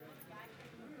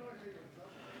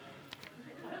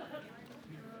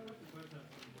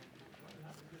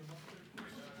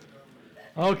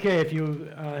Okay, if you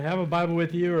have a Bible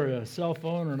with you or a cell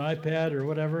phone or an iPad or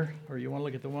whatever, or you want to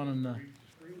look at the one on the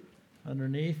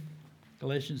underneath,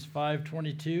 Galatians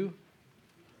 5:22.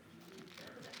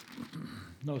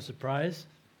 No surprise.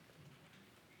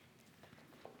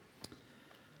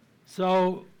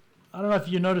 So, I don't know if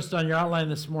you noticed on your outline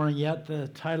this morning yet, the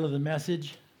title of the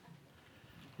message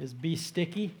is Be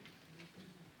Sticky.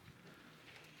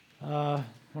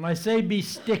 When I say be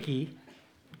sticky,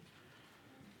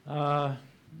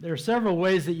 there are several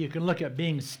ways that you can look at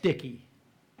being sticky.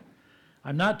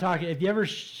 I'm not talking, have you ever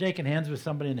shaken hands with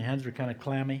somebody and the hands are kind of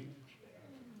clammy?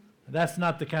 That's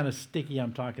not the kind of sticky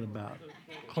I'm talking about,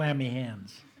 clammy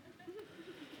hands.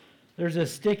 There's a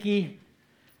sticky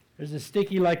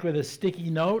like with a sticky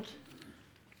note.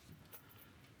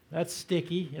 That's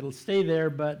sticky. It'll stay there,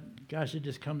 but gosh, it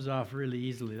just comes off really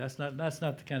easily. That's not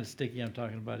the kind of sticky I'm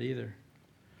talking about either.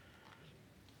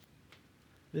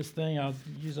 This thing I'll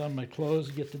use on my clothes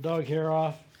to get the dog hair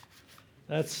off.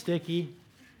 That's sticky,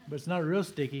 but it's not real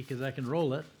sticky because I can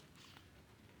roll it.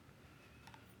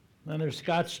 Then there's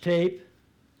Scotch tape.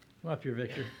 Come up here,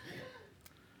 Victor.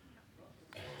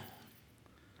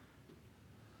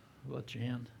 Let your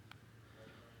hand.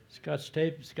 Scotch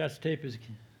tape is kind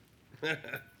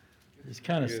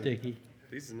of sticky.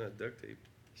 This is not duct tape.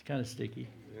 It's kind of sticky.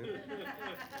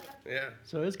 Yeah.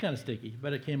 So it's kind of sticky,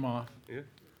 but it came off. Yeah.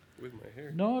 With my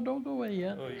hair. No, don't go away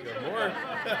yet. Oh, you got more?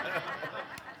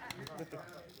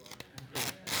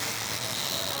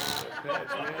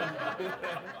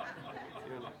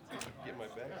 Get my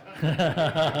back.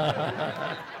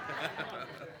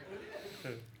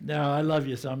 No, I love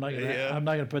you, so I'm not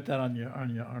gonna put that on your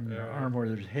arm where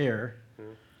there's hair. Yeah.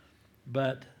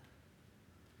 But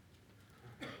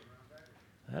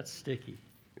that's sticky.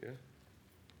 Yeah.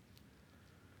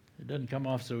 It doesn't come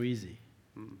off so easy.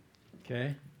 Mm.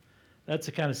 Okay? That's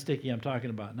the kind of sticky I'm talking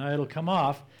about. Now it'll come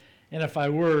off, and if I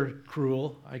were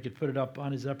cruel, I could put it up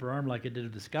on his upper arm like I did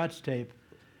with the Scotch tape,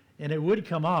 and it would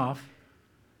come off,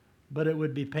 but it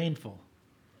would be painful,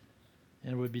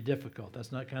 and it would be difficult.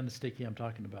 That's not kind of sticky I'm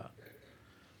talking about.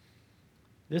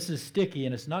 This is sticky,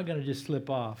 and it's not going to just slip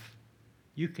off.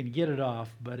 You can get it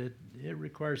off, but it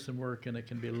requires some work, and it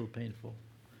can be a little painful.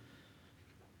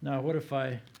 Now, what if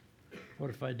I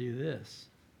do this?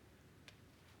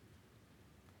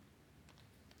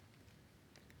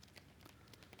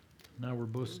 Now we're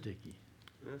both sticky.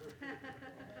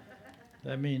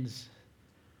 That means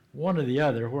one or the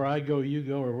other. Where I go, you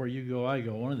go, or where you go, I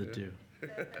go. One of the two.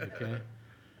 Okay?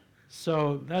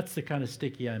 So that's the kind of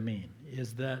sticky I mean,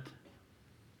 is that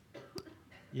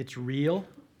it's real,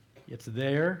 it's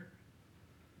there,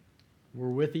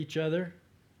 we're with each other,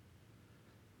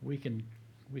 we can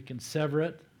sever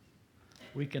it,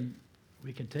 we can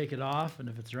take it off, and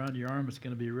if it's around your arm, it's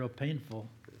going to be real painful.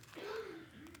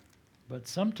 But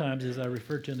sometimes, as I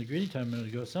referred to in the greeting time a minute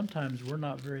ago, sometimes we're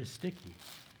not very sticky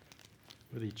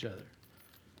with each other.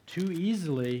 Too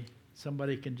easily,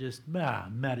 somebody can just,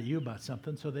 I'm mad at you about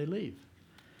something, so they leave.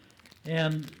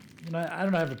 And I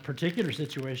don't have a particular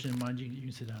situation in mind. You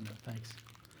can sit down now, thanks.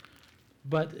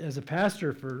 But as a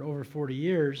pastor for over 40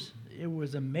 years, it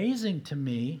was amazing to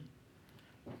me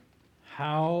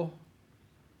how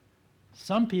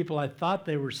some people, I thought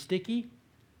they were sticky.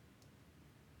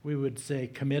 We would say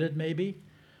committed maybe,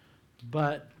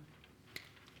 but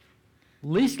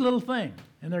least little thing,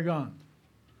 and they're gone.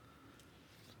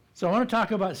 So I want to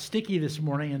talk about sticky this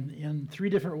morning in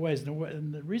three different ways.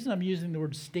 And the reason I'm using the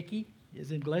word sticky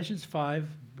is in Galatians 5,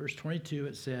 verse 22,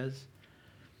 it says,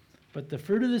 "But the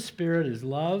fruit of the Spirit is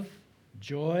love,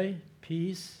 joy,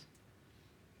 peace,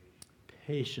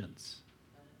 patience."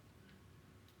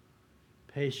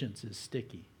 Patience is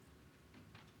sticky.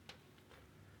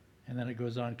 And then it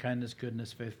goes on, kindness,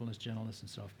 goodness, faithfulness, gentleness, and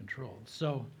self-control.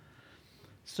 So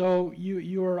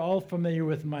you are all familiar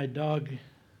with my dog,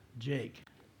 Jake.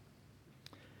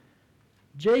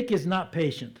 Jake is not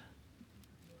patient.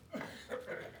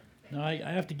 Now, I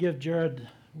have to give Jared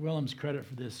Willems credit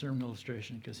for this sermon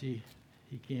illustration because he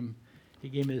gave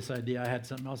me this idea. I had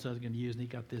something else I was going to use, and he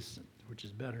got this, which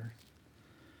is better.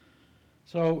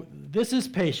 So this is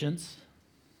patience.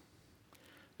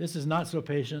 This is not so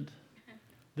patient.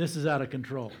 This is out of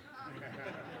control.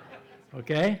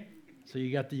 Okay? So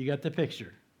you got the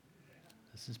picture.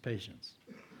 This is patience.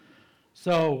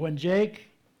 So when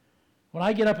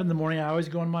I get up in the morning, I always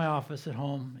go in my office at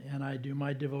home and I do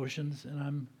my devotions, and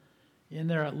I'm in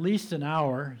there at least an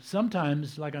hour.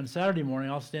 Sometimes, like on Saturday morning,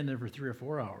 I'll stand there for 3 or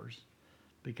 4 hours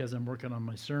because I'm working on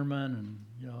my sermon, and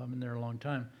I'm in there a long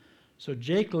time. So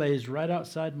Jake lays right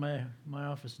outside my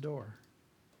office door,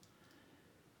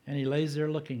 and he lays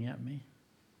there looking at me.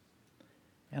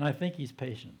 And I think he's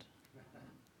patient.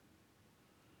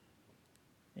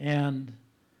 And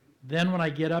then when I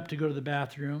get up to go to the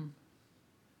bathroom,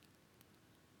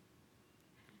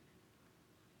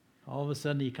 all of a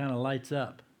sudden he kind of lights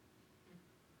up.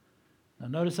 Now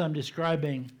notice I'm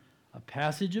describing a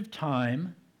passage of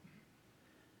time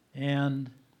and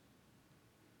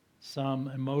some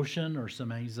emotion or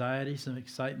some anxiety, some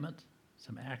excitement,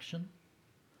 some action.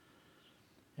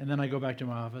 And then I go back to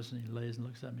my office and he lays and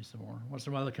looks at me some more. Once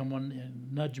in a while he'll come one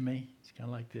and nudge me. It's kind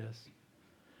of like this.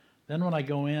 Then when I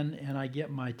go in and I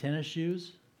get my tennis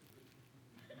shoes,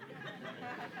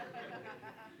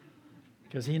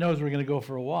 because he knows we're going to go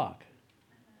for a walk,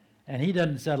 and he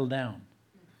doesn't settle down.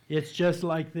 It's just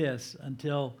like this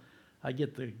until I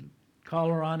get the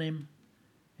collar on him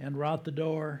and we're out the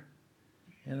door,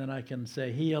 and then I can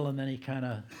say heel, and then he kind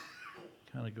of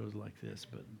goes like this,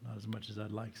 but not as much as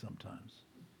I'd like sometimes.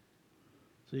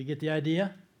 So you get the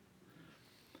idea?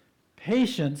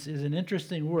 Patience is an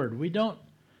interesting word. We don't,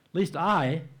 at least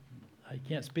I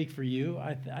can't speak for you,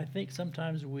 I think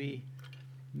sometimes we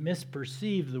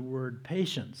misperceive the word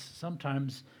patience.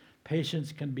 Sometimes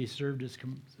patience can be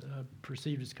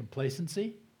perceived as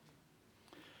complacency.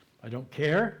 I don't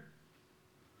care.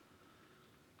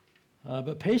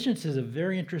 But patience is a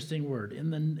very interesting word. In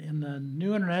the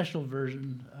New International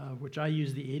Version, which I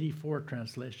use the 84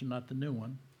 translation, not the new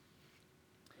one,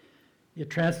 it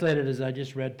translated as I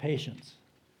just read, patience.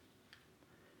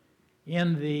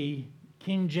 In the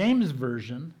King James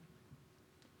Version,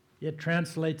 it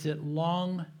translates it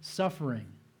long suffering.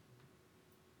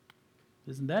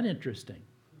 Isn't that interesting?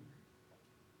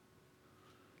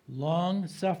 Long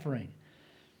suffering.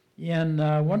 In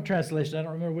one translation, I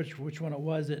don't remember which one it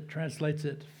was, it translates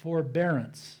it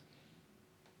forbearance.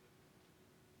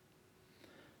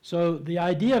 So the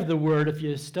idea of the word, if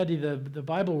you study the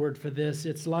Bible word for this,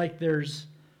 it's like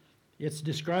it's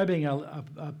describing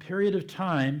a period of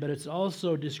time, but it's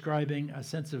also describing a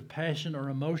sense of passion or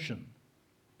emotion.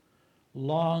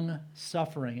 Long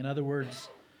suffering. In other words,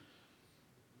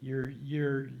 you're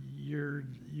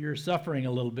suffering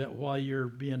a little bit while you're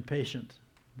being patient.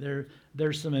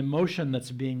 There's some emotion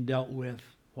that's being dealt with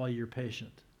while you're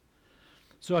patient.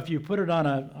 So if you put it on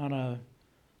a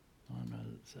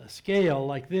scale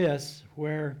like this,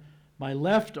 where my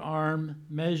left arm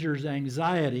measures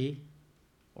anxiety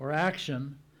or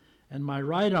action, and my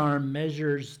right arm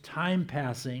measures time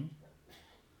passing,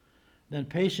 then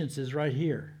patience is right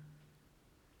here.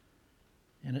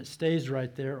 And it stays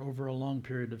right there over a long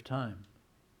period of time.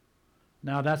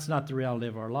 Now, that's not the reality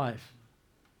of our life.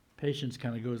 Patience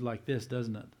kind of goes like this,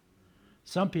 doesn't it?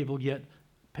 Some people get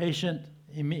impatient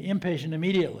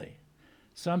immediately.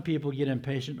 Some people get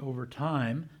impatient over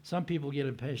time. Some people get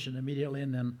impatient immediately,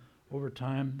 and then over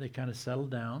time they kind of settle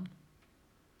down.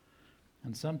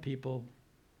 And some people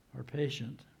are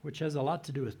patient, which has a lot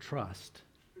to do with trust.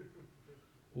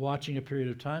 Watching a period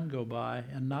of time go by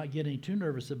and not getting too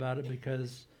nervous about it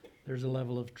because there's a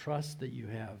level of trust that you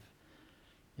have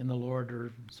in the Lord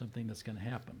or something that's going to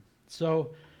happen.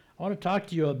 So I want to talk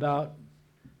to you about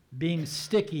being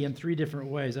sticky in 3 different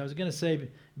ways. I was going to say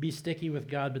be sticky with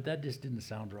God, but that just didn't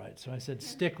sound right. So I said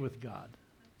stick with God.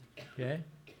 Okay?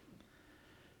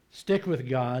 Stick with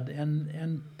God,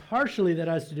 and partially that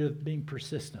has to do with being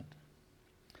persistent.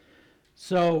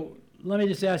 So let me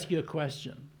just ask you a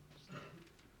question.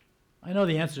 I know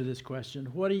the answer to this question.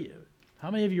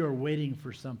 How many of you are waiting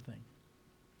for something?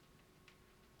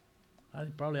 I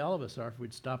think probably all of us are if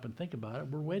we'd stop and think about it.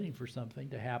 We're waiting for something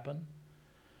to happen.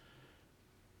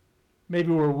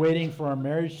 Maybe we're waiting for our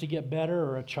marriage to get better,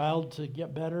 or a child to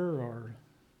get better, or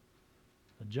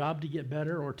a job to get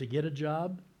better, or to get a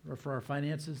job, or for our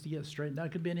finances to get straightened out.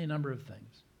 It could be any number of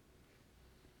things.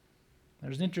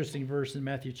 There's an interesting verse in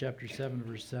Matthew chapter 7,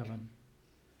 verse 7.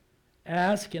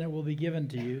 Ask and it will be given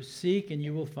to you. Seek and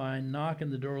you will find. Knock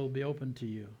and the door will be opened to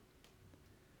you.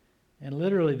 And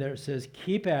literally there it says,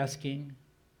 keep asking,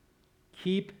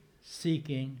 keep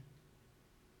seeking,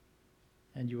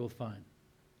 and you will find.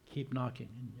 Keep knocking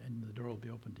and the door will be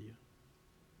open to you.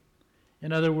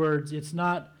 In other words, it's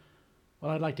not, well,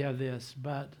 I'd like to have this,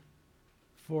 but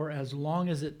for as long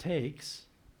as it takes,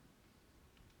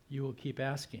 you will keep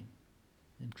asking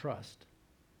in trust.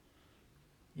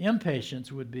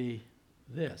 Impatience would be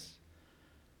this.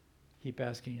 Keep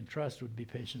asking in trust would be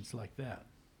patience like that.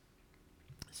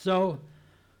 So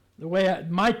the way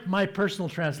my personal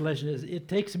translation is, it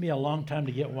takes me a long time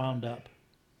to get wound up.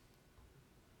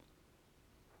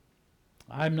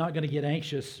 I'm not going to get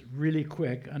anxious really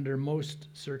quick under most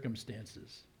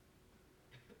circumstances.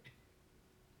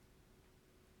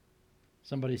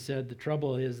 Somebody said the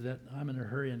trouble is that I'm in a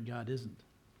hurry and God isn't.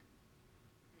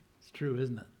 It's true,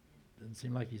 isn't it? Doesn't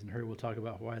seem like he's in a hurry. We'll talk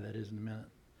about why that is in a minute.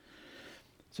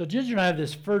 So Ginger and I have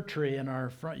this fir tree in our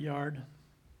front yard.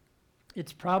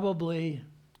 It's probably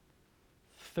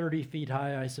 30 feet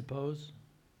high, I suppose,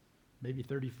 maybe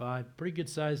 35. Pretty good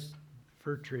sized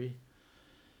fir tree.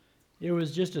 It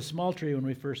was just a small tree when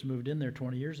we first moved in there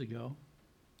 20 years ago.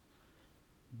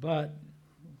 But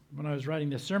when I was writing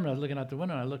this sermon, I was looking out the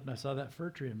window and I looked and I saw that fir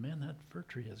tree, and man, that fir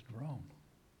tree has grown.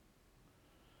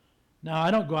 Now,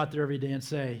 I don't go out there every day and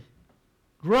say,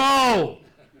 grow!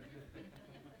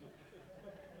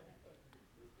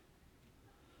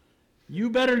 You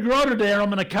better grow today or I'm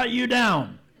going to cut you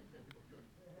down.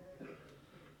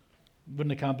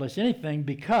 Wouldn't accomplish anything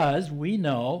because we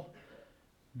know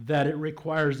that it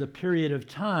requires a period of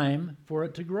time for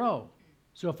it to grow.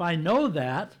 So if I know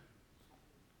that,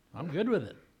 I'm good with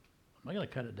it. I'm not going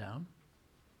to cut it down.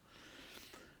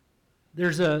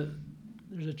 There's a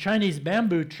Chinese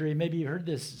bamboo tree. Maybe you've heard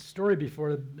this story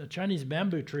before. A Chinese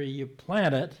bamboo tree, you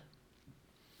plant it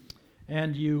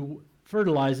and you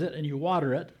fertilize it and you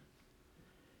water it.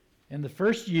 And the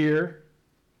first year,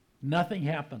 nothing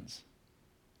happens.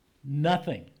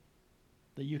 Nothing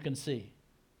that you can see.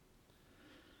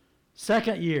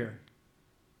 Second year,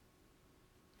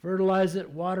 fertilize it,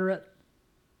 water it,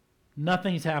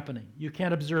 nothing's happening. You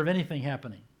can't observe anything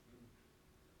happening.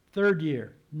 Third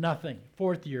year, nothing.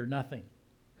 Fourth year, nothing.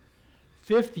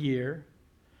 Fifth year,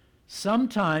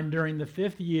 sometime during the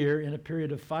fifth year, in a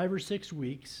period of 5 or 6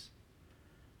 weeks,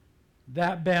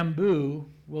 that bamboo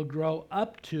will grow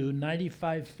up to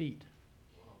 95 feet.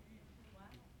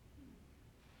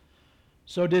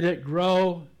 So did it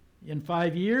grow in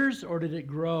 5 years or did it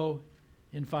grow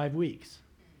in 5 weeks?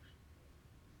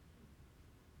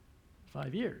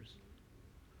 5 years.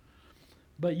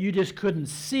 But you just couldn't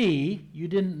see, you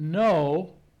didn't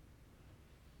know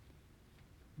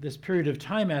this period of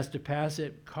time has to pass.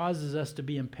 It causes us to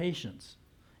be impatient.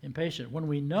 When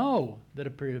we know that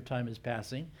a period of time is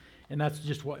passing, and that's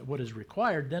just what is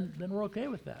required, then we're okay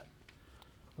with that.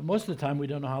 But most of the time, we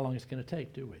don't know how long it's going to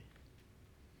take, do we?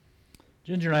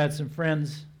 Ginger and I had some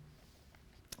friends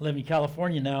live in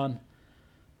California now,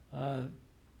 and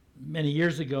many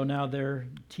years ago now, their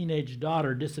teenage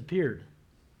daughter disappeared.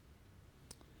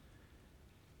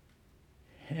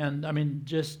 And, I mean,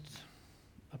 just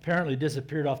apparently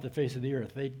disappeared off the face of the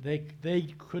earth.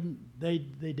 They couldn't, they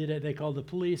did it, they called the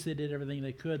police, they did everything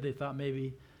they could. They thought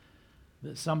maybe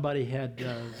that somebody had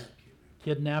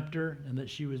kidnapped her and that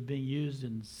she was being used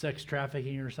in sex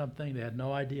trafficking or something. They had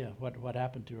no idea what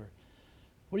happened to her.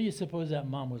 What do you suppose that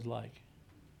mom was like?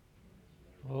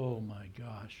 Oh my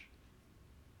gosh.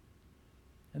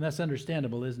 And that's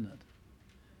understandable, isn't it?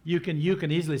 You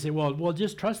can easily say, well,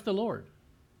 just trust the Lord.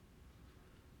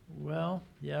 Well,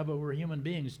 yeah, but we're human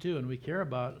beings too, and we care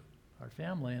about our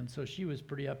family, and so she was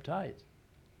pretty uptight.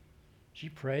 She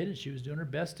prayed and she was doing her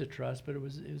best to trust, but it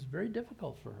was very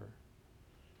difficult for her.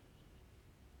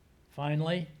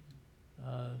 Finally,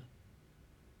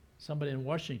 somebody in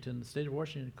Washington, the state of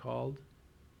Washington, called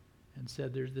and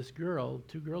said, there's this girl,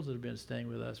 2 girls that have been staying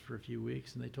with us for a few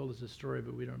weeks, and they told us a story,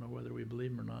 but we don't know whether we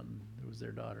believe them or not, and it was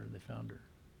their daughter, and they found her.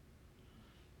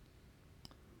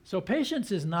 So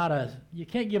patience is not you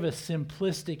can't give a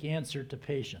simplistic answer to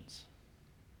patience.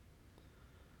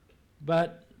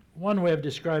 But one way of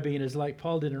describing it is like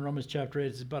Paul did in Romans chapter 8,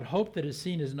 it's but hope that is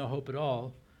seen is no hope at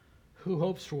all. Who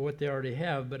hopes for what they already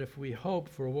have? But if we hope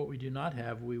for what we do not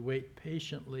have, we wait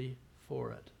patiently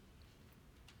for it.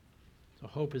 So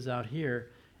hope is out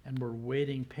here, and we're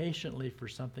waiting patiently for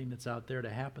something that's out there to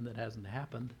happen that hasn't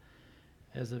happened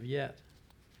as of yet.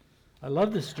 I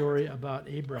love the story about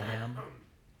Abraham.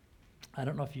 I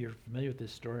don't know if you're familiar with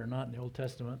this story or not in the Old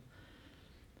Testament.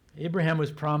 Abraham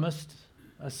was promised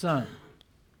a son.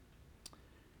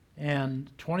 And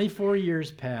 24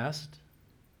 years passed,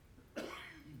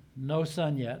 no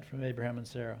son yet from Abraham and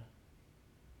Sarah.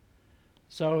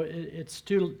 So it's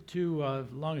too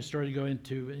long a story to go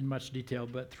into in much detail,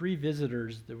 but 3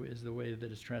 visitors is the way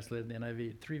that it's translated in the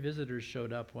NIV. 3 visitors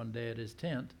showed up one day at his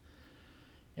tent,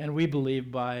 and we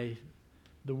believe by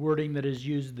the wording that is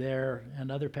used there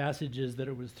and other passages that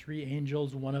it was 3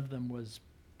 angels. One of them was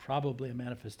probably a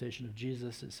manifestation of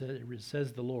Jesus. It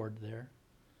says the Lord there.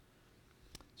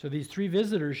 So these 3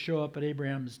 visitors show up at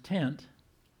Abraham's tent,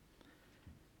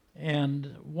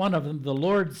 and one of them, the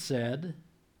Lord said,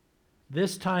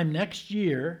 this time next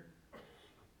year,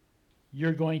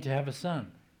 you're going to have a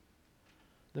son.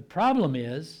 The problem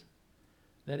is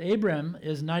that Abraham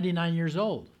is 99 years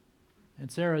old, and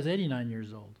Sarah is 89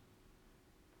 years old.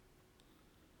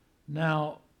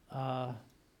 Now,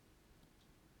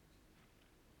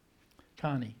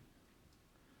 Connie,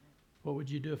 what would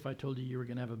you do if I told you you were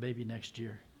going to have a baby next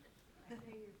year?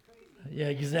 Yeah,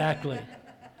 exactly.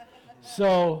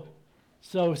 So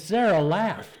Sarah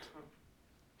laughed.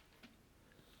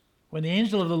 When the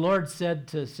angel of the Lord said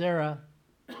to Sarah,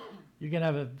 you're going to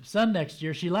have a son next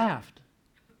year, she laughed.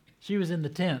 She was in the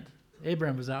tent.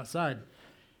 Abraham was outside.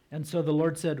 And so the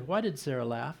Lord said, why did Sarah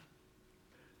laugh?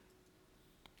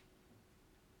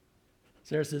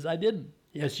 Sarah says, I didn't.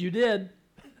 Yes, you did.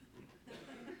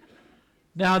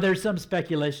 Now, there's some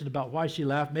speculation about why she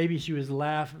laughed. Maybe she was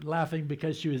laughing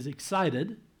because she was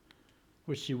excited,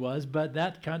 which she was, but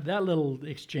that little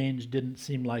exchange didn't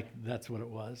seem like that's what it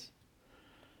was.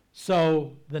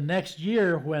 So the next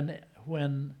year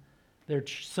when their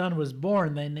son was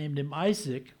born, they named him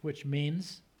Isaac, which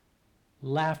means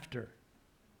laughter.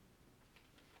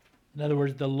 In other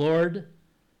words, the Lord,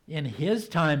 in his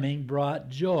timing, brought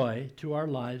joy to our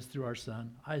lives through our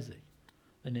son, Isaac.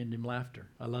 They named him Laughter.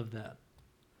 I love that.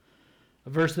 A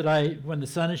verse that when the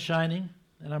sun is shining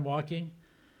and I'm walking,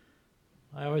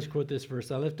 I always quote this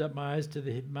verse. I lift up my eyes to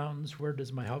the mountains. Where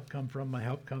does my help come from? My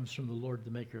help comes from the Lord,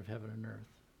 the maker of heaven and earth.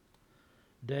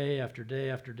 Day after day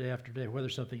after day after day, whether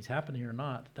something's happening or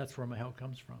not, that's where my help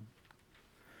comes from.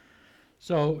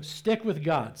 So stick with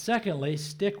God. Secondly,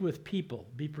 stick with people.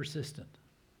 Be persistent.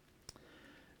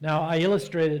 Now, I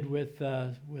illustrated with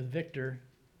Victor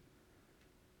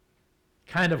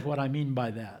kind of what I mean by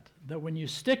that. That when you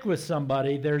stick with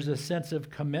somebody, there's a sense of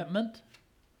commitment.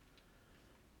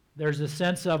 There's a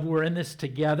sense of we're in this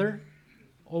together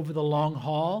over the long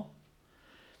haul.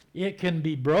 It can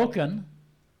be broken,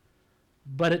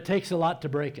 but it takes a lot to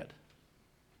break it.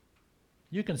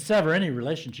 You can sever any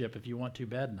relationship if you want to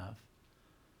bad enough.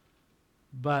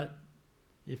 But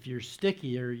if you're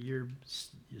sticky or you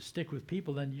stick with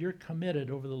people, then you're committed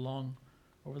over the long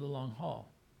haul.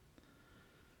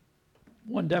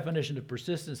 One definition of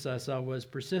persistence I saw was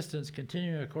persistence,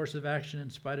 continuing a course of action in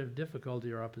spite of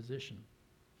difficulty or opposition.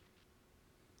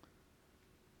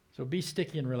 So be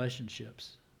sticky in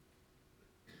relationships.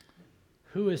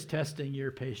 Who is testing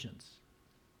your patience?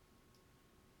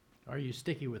 Are you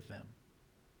sticky with them?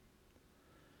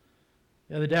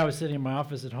 The other day I was sitting in my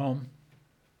office at home,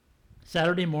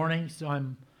 Saturday morning, so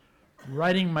I'm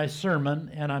writing my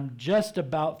sermon, and I'm just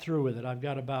about through with it. I've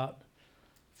got about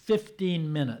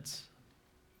 15 minutes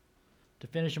to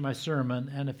finish my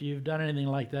sermon, and if you've done anything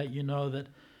like that, you know that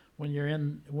when you're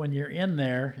in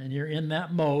there and you're in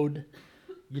that mode,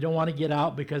 you don't want to get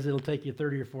out because it'll take you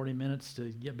 30 or 40 minutes to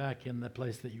get back in the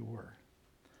place that you were.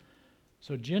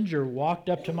 So Ginger walked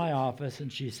up to my office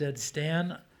and she said,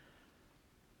 Stan,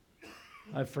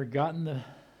 I've forgotten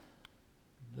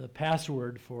the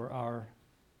password for our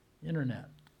internet.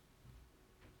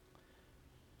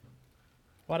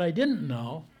 What I didn't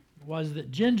know was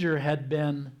that Ginger had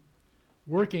been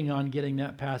working on getting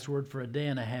that password for a day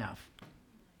and a half.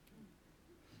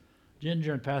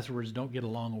 Ginger and passwords don't get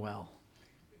along well.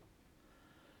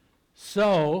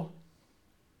 So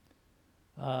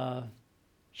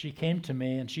she came to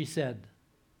me and she said,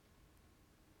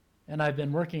 and I've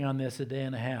been working on this a day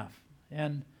and a half.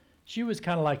 And she was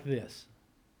kind of like this.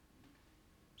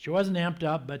 She wasn't amped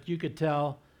up, but you could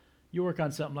tell you work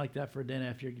on something like that for a day and a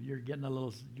half, you're getting a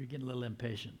little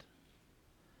impatient.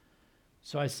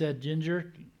 So I said,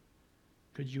 Ginger,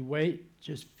 could you wait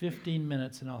just 15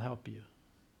 minutes and I'll help you?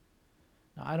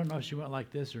 Now, I don't know if she went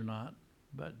like this or not,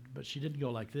 but she didn't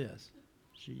go like this.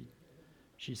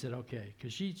 She said, okay,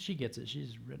 because she gets it.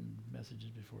 She's written messages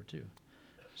before too.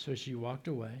 So she walked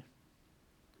away.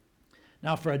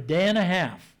 Now, for a day and a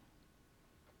half,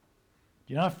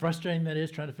 do you know how frustrating that is,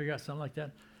 trying to figure out something like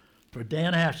that? For a day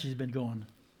and a half, she's been going.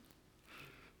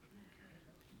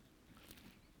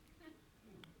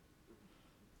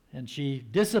 And she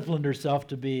disciplined herself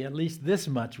to be at least this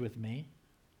much with me.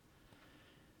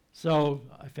 So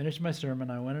I finished my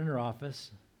sermon. I went in her office,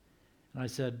 and I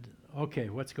said, okay,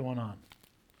 what's going on?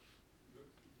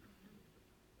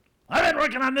 I've been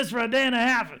working on this for a day and a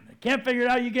half. I can't figure it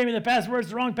out. You gave me the password. It's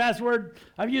the wrong password.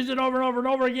 I've used it over and over and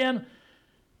over again.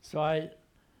 So I'm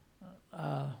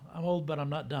old, but I'm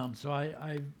not dumb. So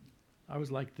I was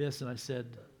like this, and I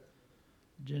said,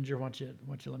 Ginger, why don't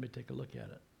you let me take a look at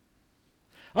it?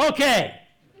 Okay.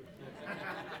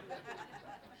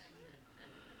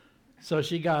 So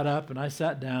she got up, and I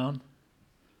sat down.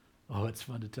 Oh, it's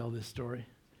fun to tell this story.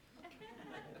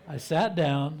 I sat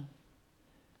down,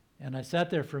 and I sat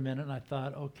there for a minute, and I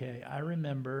thought, okay, I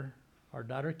remember our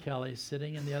daughter Kelly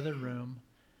sitting in the other room.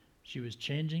 She was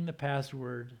changing the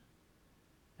password,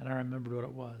 and I remembered what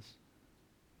it was.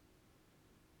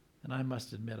 And I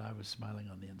must admit, I was smiling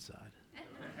on the inside.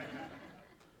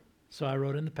 So I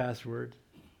wrote in the password,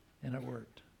 and it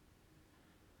worked.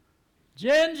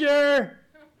 Ginger!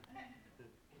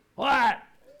 What?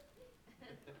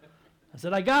 I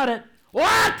said, I got it.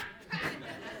 What?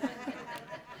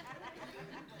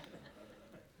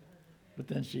 But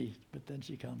then she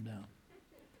calmed down.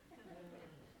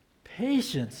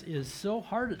 Patience is so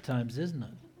hard at times, isn't it?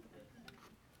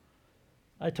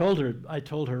 I told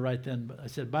her right then, but I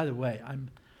said, by the way,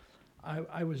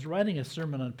 I was writing a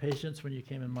sermon on patience when you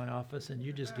came in my office, and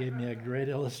you just gave me a great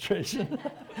illustration.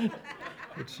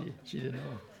 But she didn't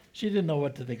know. She didn't know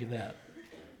what to think of that.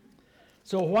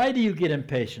 So why do you get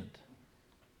impatient?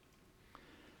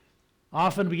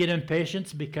 Often we get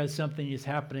impatient because something is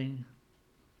happening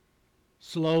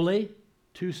slowly,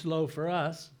 too slow for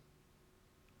us.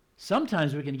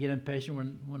 Sometimes we can get impatient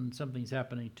when something's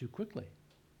happening too quickly.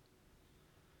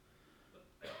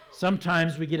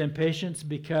 Sometimes we get impatient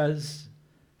because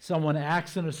someone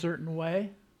acts in a certain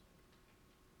way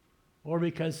or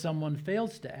because someone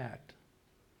fails to act.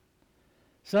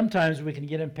 Sometimes we can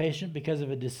get impatient because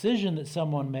of a decision that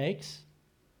someone makes.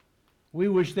 We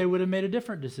wish they would have made a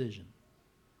different decision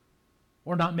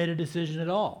or not made a decision at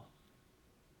all.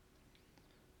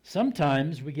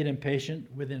 Sometimes we get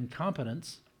impatient with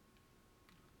incompetence.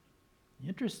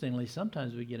 Interestingly,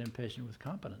 sometimes we get impatient with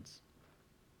competence.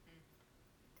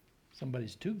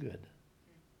 Somebody's too good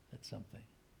at something.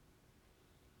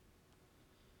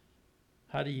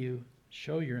 How do you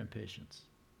show your impatience?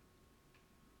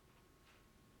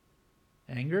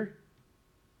 Anger?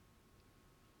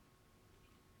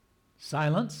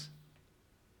 Silence?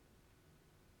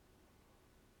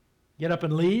 Get up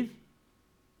and leave?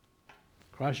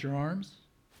 Cross your arms?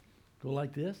 Go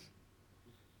like this?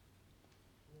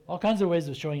 All kinds of ways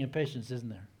of showing impatience, isn't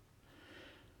there?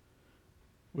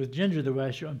 With Ginger, the way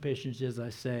I show impatience is I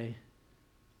say,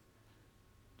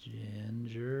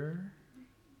 Ginger.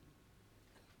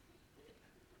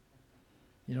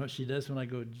 You know what she does when I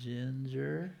go,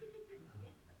 Ginger?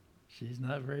 She's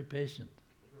not very patient.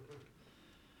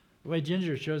 The way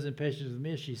Ginger shows impatience with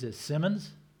me is she says,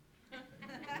 Simmons?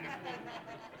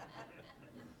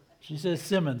 She says,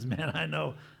 Simmons, man, I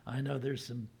know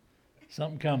there's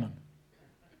something coming.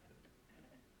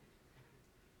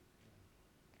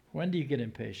 When do you get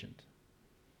impatient?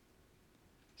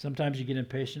 Sometimes you get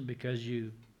impatient because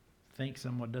you think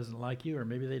someone doesn't like you, or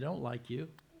maybe they don't like you.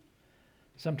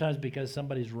 Sometimes because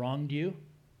somebody's wronged you.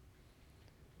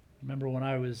 Remember when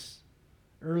I was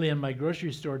early in my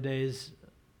grocery store days,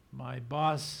 my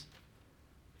boss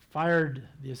fired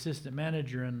the assistant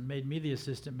manager and made me the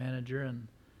assistant manager, and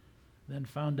then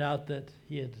found out that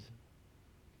he had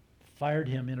fired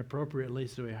him inappropriately,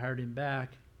 so he hired him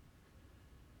back.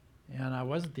 And I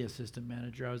wasn't the assistant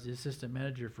manager. I was the assistant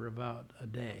manager for about a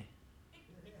day.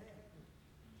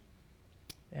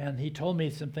 And he told me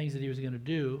some things that he was going to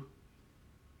do,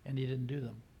 and he didn't do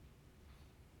them.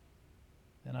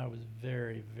 And I was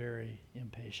very, very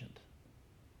impatient.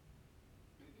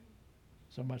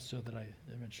 So much so that I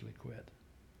eventually quit.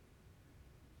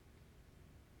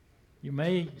 You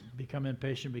may become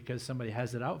impatient because somebody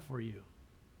has it out for you.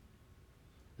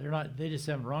 They just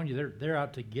haven't wronged you. They're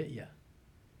out to get you.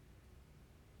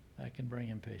 That can bring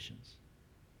impatience.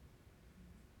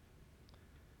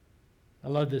 I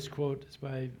love this quote. It's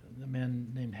by a man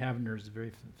named Havner, a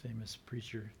very famous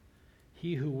preacher.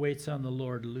 He who waits on the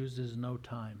Lord loses no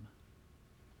time.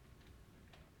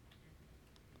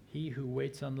 He who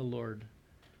waits on the Lord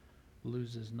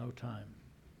loses no time.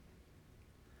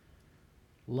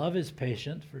 Love is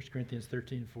patient, 1 Corinthians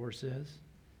 13:4 says.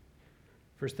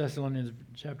 1 Thessalonians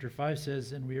chapter 5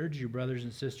 says, and we urge you, brothers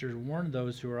and sisters, warn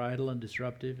those who are idle and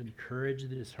disruptive, encourage the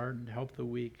disheartened, help the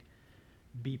weak.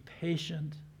 Be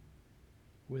patient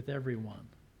with everyone.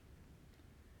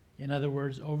 In other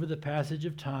words, over the passage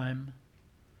of time,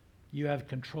 you have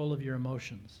control of your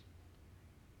emotions.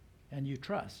 And you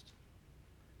trust.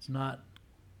 It's not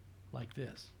like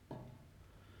this.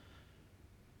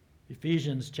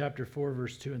 Ephesians chapter 4,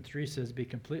 verse 2 and 3 says, be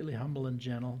completely humble and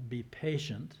gentle, be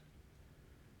patient,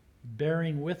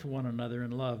 bearing with one another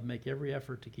in love, make every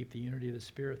effort to keep the unity of the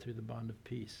Spirit through the bond of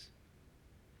peace.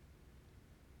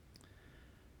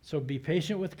 So be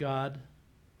patient with God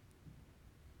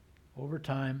over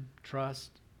time,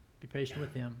 trust, be patient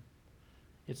with Him.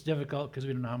 It's difficult because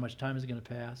we don't know how much time is going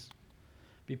to pass.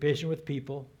 Be patient with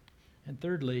people. And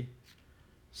thirdly,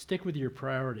 stick with your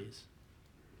priorities.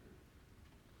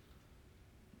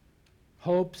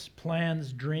 Hopes,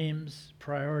 plans, dreams,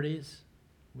 priorities,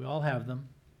 we all have them.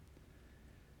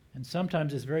 And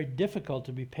sometimes it's very difficult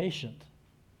to be patient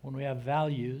when we have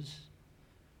values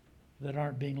that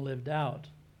aren't being lived out,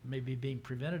 maybe being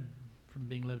prevented from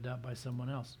being lived out by someone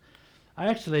else. I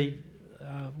actually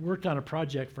worked on a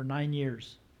project for 9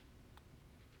 years.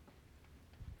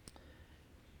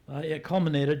 It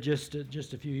culminated just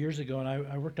a few years ago, and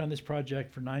I worked on this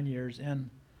project for 9 years. And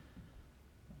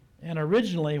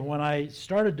originally, when I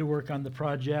started to work on the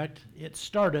project, it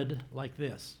started like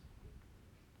this.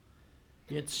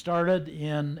 It started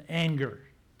in anger.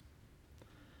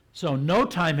 So no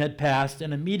time had passed,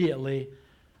 and immediately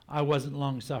I wasn't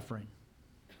long-suffering.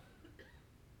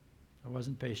 I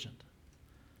wasn't patient.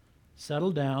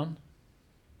 Settled down,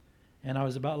 and I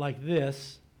was about like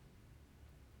this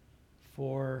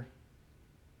for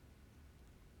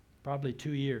probably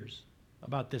 2 years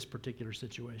about this particular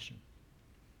situation.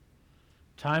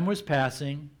 Time was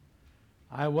passing.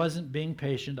 I wasn't being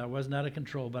patient. I wasn't out of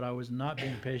control, but I was not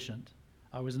being patient.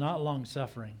 I was not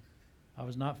long-suffering. I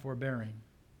was not forbearing.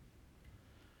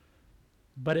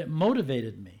 But it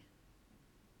motivated me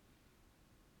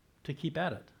to keep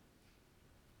at it.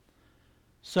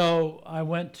 So I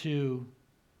went to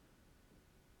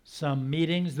some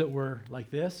meetings that were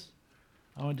like this.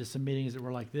 I went to some meetings that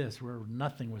were like this, where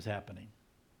nothing was happening.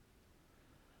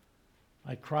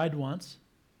 I cried once.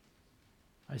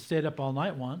 I stayed up all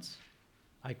night once.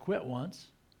 I quit once.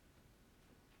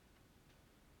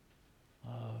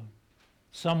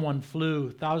 Someone flew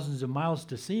thousands of miles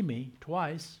to see me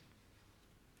twice.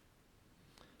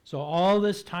 So all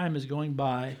this time is going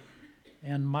by,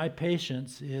 and my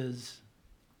patience is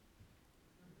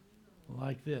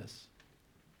like this.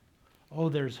 Oh,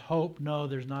 there's hope. No,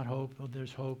 there's not hope. Oh,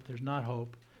 there's hope. There's not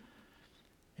hope.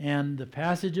 And the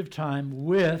passage of time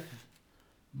with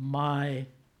my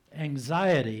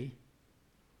anxiety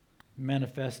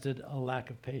manifested a lack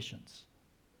of patience.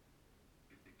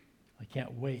 I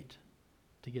can't wait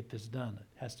to get this done.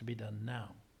 It has to be done now.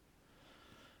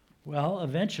 Well,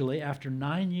 eventually, after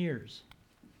 9 years,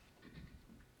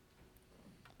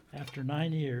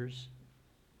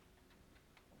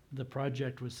 the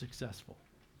project was successful.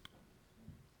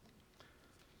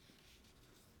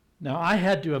 Now, I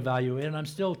had to evaluate, and I'm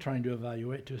still trying to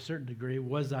evaluate to a certain degree,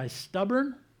 was I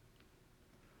stubborn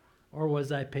or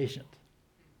was I patient?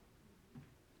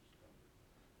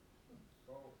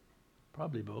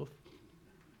 Probably both.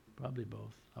 Probably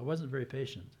both. I wasn't very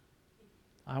patient.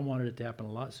 I wanted it to happen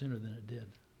a lot sooner than it did.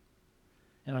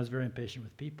 And I was very impatient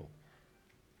with people.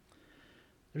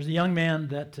 There's a young man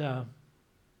that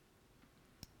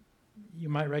you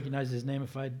might recognize his name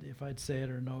if I'd say it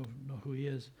or know who he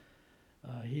is.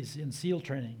 He's in SEAL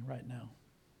training right now.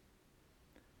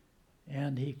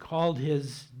 And he called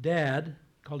his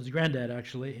granddad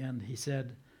actually, and he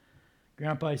said,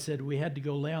 Grandpa, he said, we had to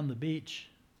go lay on the beach.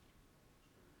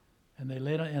 And they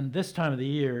laid on, and this time of the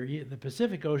year, the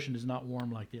Pacific Ocean is not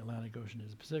warm like the Atlantic Ocean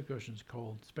is. The Pacific Ocean is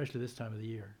cold, especially this time of the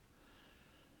year.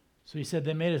 So he said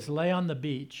they made us lay on the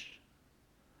beach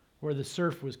where the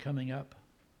surf was coming up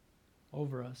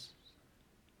over us.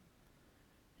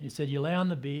 He said you lay on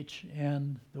the beach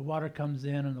and the water comes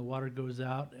in and the water goes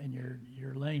out and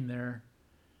you're laying there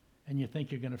and you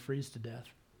think you're going to freeze to death.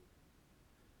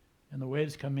 And the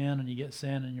waves come in and you get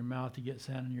sand in your mouth, you get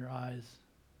sand in your eyes.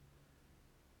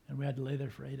 And we had to lay there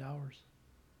for 8 hours.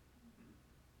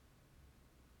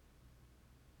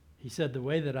 He said the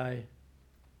way that I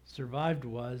survived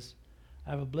was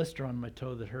I have a blister on my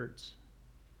toe that hurts.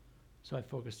 So I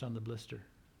focused on the blister.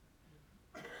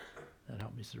 That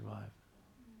helped me survive.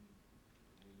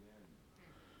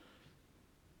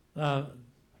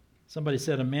 Somebody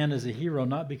said a man is a hero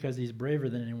not because he's braver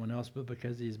than anyone else, but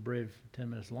because he's brave 10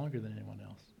 minutes longer than anyone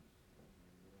else.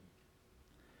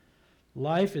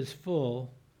 Life is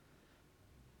full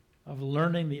of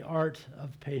learning the art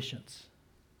of patience.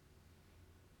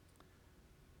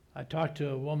 I talked to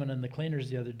a woman in the cleaners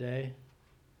the other day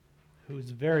who's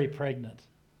very pregnant.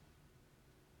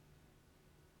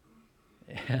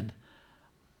 And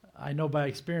I know by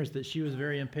experience that she was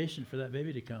very impatient for that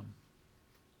baby to come.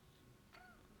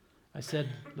 I said,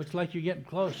 looks like you're getting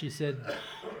close. She said,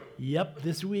 yep,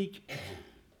 this week.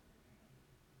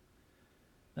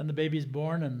 Then the baby's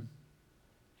born, and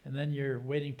then you're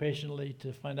waiting patiently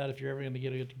to find out if you're ever going to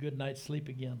get a good night's sleep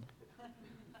again.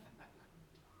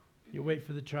 You wait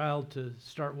for the child to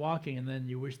start walking, and then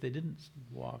you wish they didn't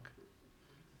walk.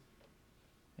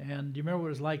 And do you remember what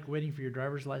it was like waiting for your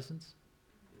driver's license?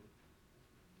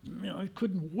 I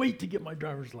couldn't wait to get my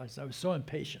driver's license. I was so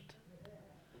impatient.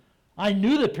 I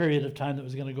knew the period of time that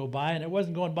was going to go by, and it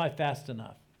wasn't going by fast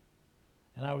enough.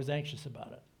 And I was anxious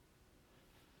about it.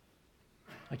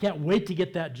 I can't wait to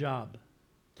get that job.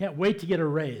 Can't wait to get a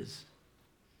raise.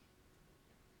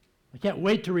 I can't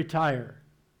wait to retire.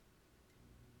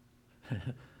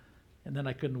 And then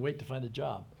I couldn't wait to find a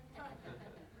job.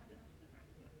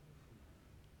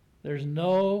 There's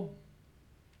no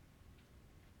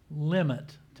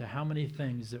limit to how many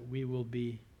things that we will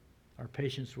be our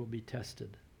patience will be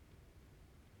tested.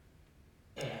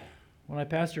 When I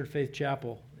pastored Faith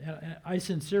Chapel, and I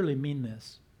sincerely mean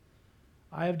this,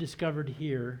 I have discovered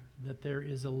here that there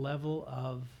is a level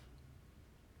of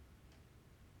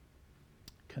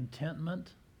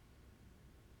contentment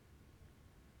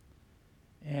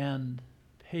and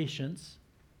patience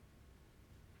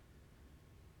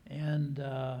and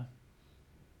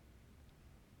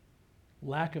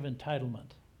lack of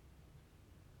entitlement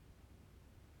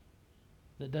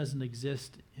that doesn't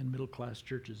exist in middle-class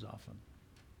churches often.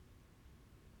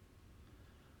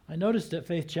 I noticed at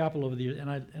Faith Chapel over the years,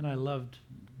 and I loved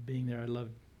being there. I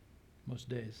loved most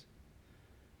days.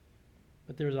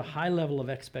 But there's a high level of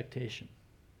expectation.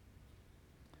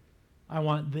 I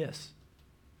want this,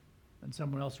 and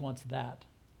someone else wants that,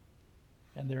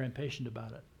 and they're impatient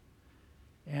about it.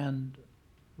 And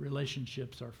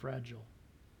relationships are fragile.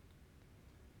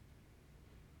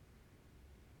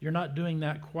 You're not doing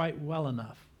that quite well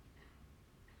enough,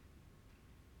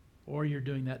 or you're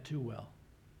doing that too well.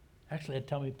 Actually, I'd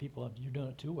tell me people, you're doing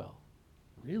it too well.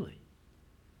 Really?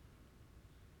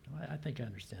 I think I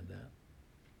understand that.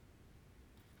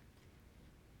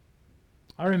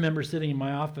 I remember sitting in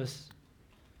my office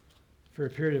for a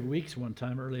period of weeks one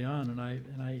time early on, and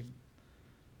I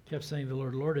kept saying to the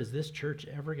Lord, Lord, is this church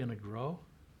ever going to grow?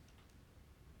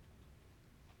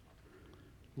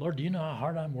 Lord, do you know how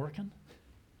hard I'm working?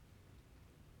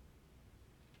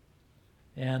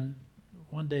 And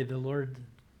one day the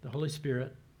Holy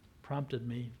Spirit prompted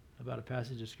me about a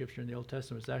passage of Scripture in the Old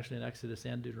Testament. It's actually in Exodus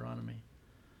and Deuteronomy,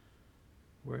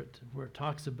 where it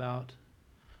talks about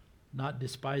not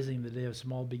despising the day of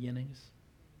small beginnings.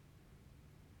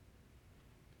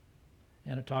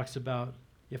 And it talks about,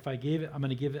 if I gave it,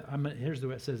 here's the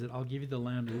way it says it, I'll give you the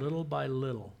land little by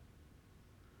little.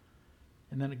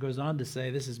 And then it goes on to say,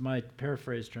 this is my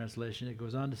paraphrase translation, it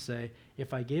goes on to say,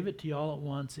 if I gave it to you all at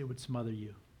once, it would smother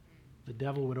you. The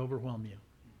devil would overwhelm you.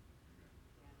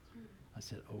 I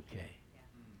said, okay.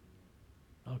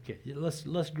 Okay,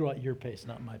 let's grow at your pace,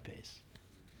 not my pace.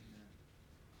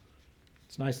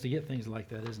 It's nice to get things like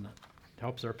that, isn't it? It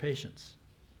helps our patience.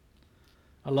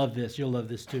 I love this. You'll love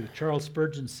this too. Charles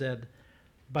Spurgeon said,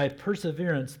 by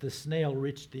perseverance, the snail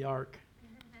reached the ark.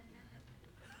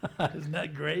 Isn't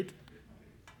that great?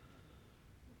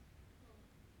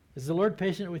 Is the Lord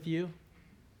patient with you?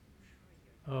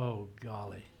 Oh,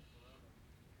 golly.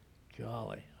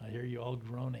 Golly, I hear you all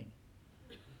groaning.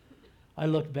 I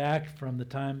look back from the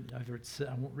time,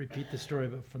 I won't repeat the story,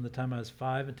 but from the time I was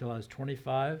 5 until I was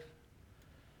 25,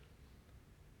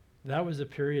 that was a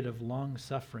period of long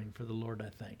suffering for the Lord, I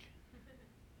think,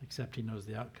 except He knows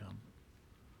the outcome.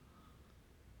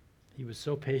 He was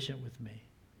so patient with me.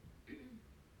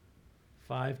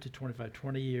 5 to 25,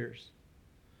 20 years.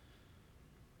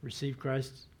 Received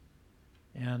Christ,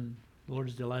 and the Lord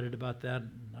is delighted about that,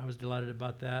 and I was delighted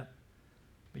about that.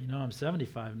 But I'm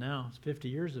 75 now. 50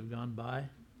 years have gone by,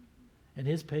 and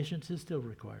His patience is still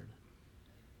required.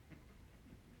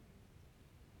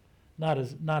 Not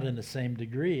in the same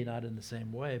degree, not in the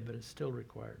same way, but it's still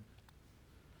required.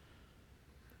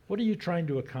 What are you trying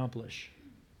to accomplish?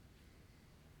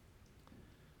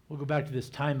 We'll go back to this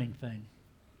timing thing.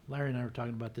 Larry and I were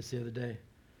talking about this the other day.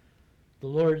 To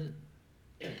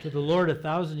the Lord,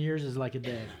 1,000 years is like a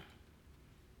day.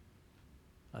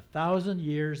 1,000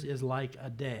 years is like a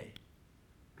day.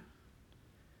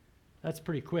 That's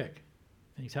pretty quick.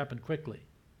 Things happen quickly.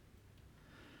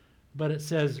 But it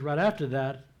says right after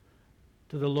that,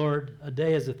 to the Lord, a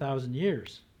day is 1,000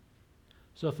 years.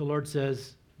 So if the Lord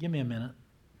says, give me a minute,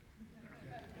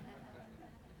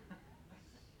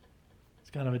 it's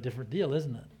kind of a different deal,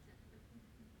 isn't it?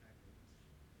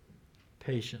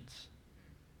 Patience.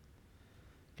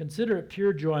 Consider it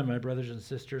pure joy, my brothers and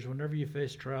sisters, whenever you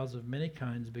face trials of many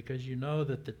kinds, because you know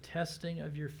that the testing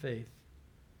of your faith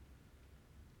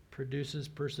produces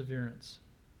perseverance.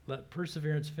 Let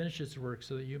perseverance finish its work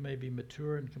so that you may be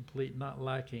mature and complete, not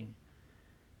lacking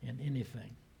in anything.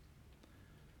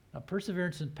 Now,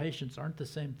 perseverance and patience aren't the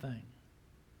same thing.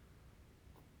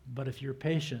 But if you're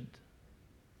patient,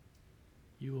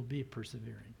 you will be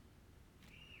persevering.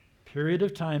 Period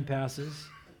of time passes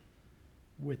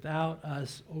without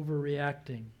us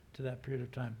overreacting to that period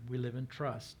of time. We live in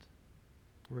trust.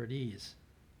 We're at ease.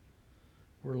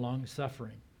 We're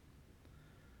long-suffering.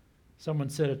 Someone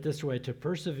said it this way, to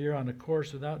persevere on a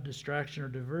course without distraction or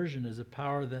diversion is a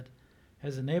power that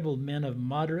has enabled men of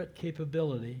moderate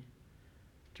capability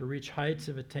to reach heights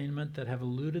of attainment that have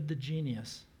eluded the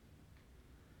genius.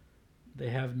 They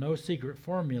have no secret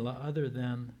formula other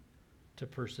than to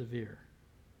persevere,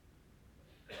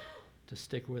 to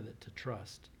stick with it, to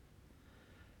trust.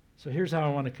 So here's how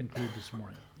I want to conclude this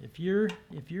morning. If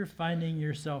you're finding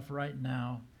yourself right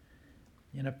now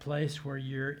in a place where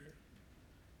you're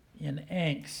in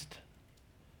angst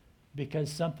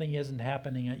because something isn't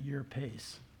happening at your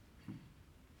pace,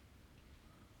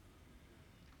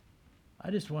 I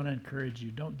just want to encourage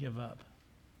you, don't give up.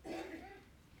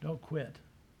 Don't quit.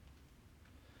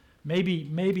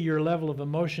 Maybe your level of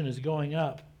emotion is going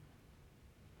up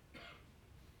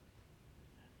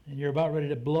and you're about ready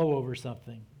to blow over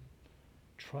something.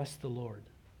 Trust the Lord.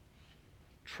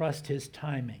 Trust His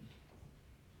timing.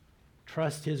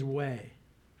 Trust His way.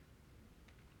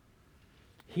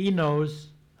 He knows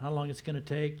how long it's going to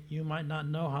take. You might not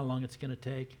know how long it's going to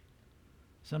take.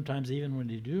 Sometimes even when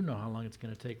you do know how long it's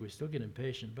going to take, we still get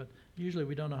impatient, but usually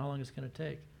we don't know how long it's going to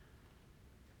take.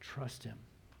 Trust Him.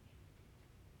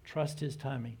 Trust His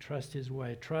timing. Trust His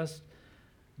way. Trust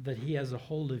that He has a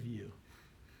hold of you.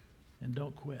 And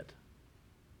don't quit.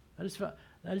 I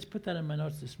just put that in my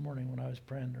notes this morning when I was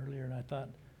praying earlier, and I thought,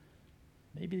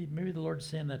 maybe the Lord's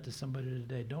saying that to somebody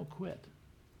today. Don't quit.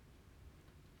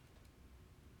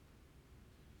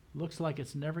 Looks like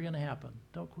it's never going to happen.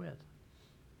 Don't quit.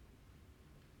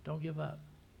 Don't give up.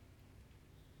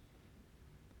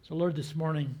 So, Lord, this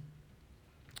morning,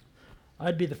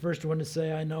 I'd be the first one to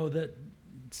say I know that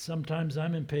sometimes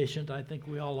I'm impatient. I think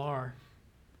we all are,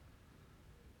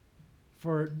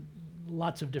 for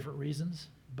lots of different reasons.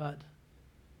 But,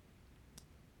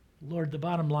 Lord, the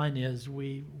bottom line is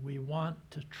we want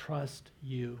to trust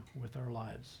you with our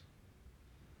lives.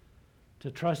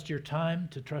 To trust your time,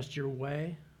 to trust your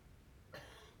way,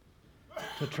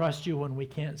 to trust you when we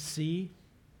can't see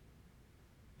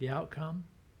the outcome,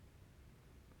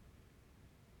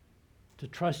 to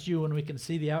trust you when we can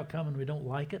see the outcome and we don't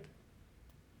like it.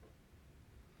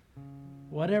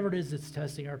 Whatever it is that's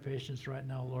testing our patience right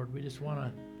now, Lord, we just want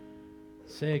to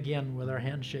say again with our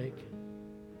handshake,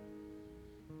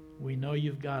 we know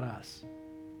you've got us.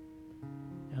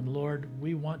 And Lord,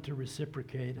 we want to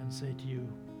reciprocate and say to you,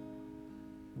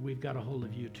 we've got a hold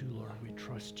of you too, Lord. We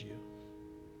trust you.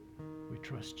 We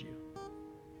trust you.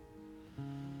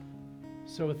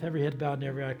 So with every head bowed and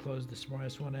every eye closed this morning, I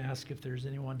just want to ask if there's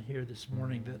anyone here this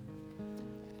morning that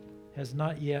has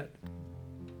not yet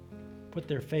put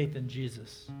their faith in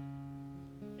Jesus.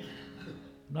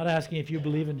 I'm not asking if you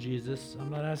believe in Jesus. I'm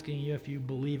not asking you if you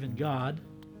believe in God.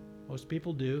 Most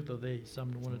people do, though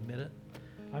some won't admit it.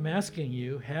 I'm asking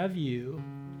you, have you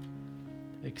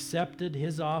accepted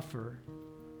His offer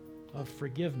of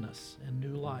forgiveness and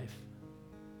new life?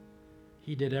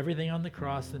 He did everything on the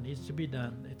cross that needs to be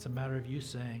done. It's a matter of you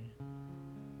saying,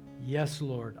 yes,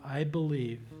 Lord, I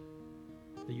believe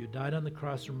that you died on the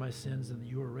cross for my sins and that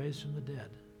you were raised from the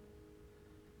dead.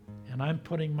 And I'm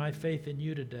putting my faith in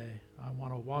you today. I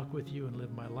want to walk with you and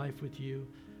live my life with you.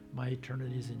 My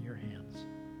eternity is in your hands.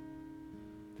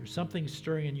 There's something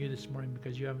stirring in you this morning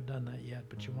because you haven't done that yet,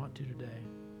 but you want to today.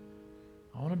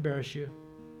 I won't embarrass you.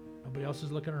 Nobody else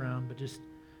is looking around, but just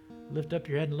lift up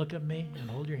your head and look at me and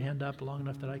hold your hand up long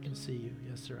enough that I can see you.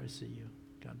 Yes, sir, I see you.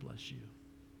 God bless you.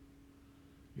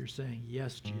 You're saying,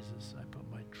 yes, Jesus, I put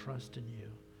my trust in you.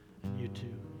 And you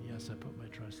too. Yes, I put my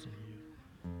trust in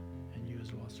you. And you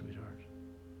as well, sweetheart.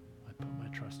 I put my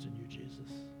trust in you,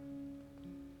 Jesus.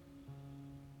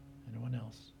 Anyone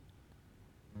else?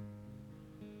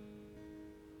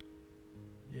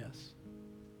 Yes.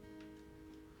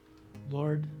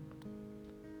 Lord,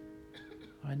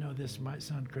 I know this might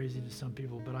sound crazy to some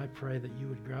people, but I pray that you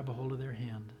would grab a hold of their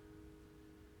hand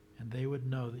and they would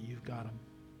know that you've got them.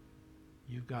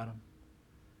 You've got them.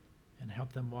 And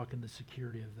help them walk in the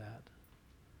security of that.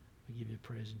 We give you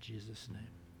praise in Jesus' name.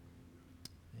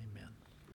 Amen.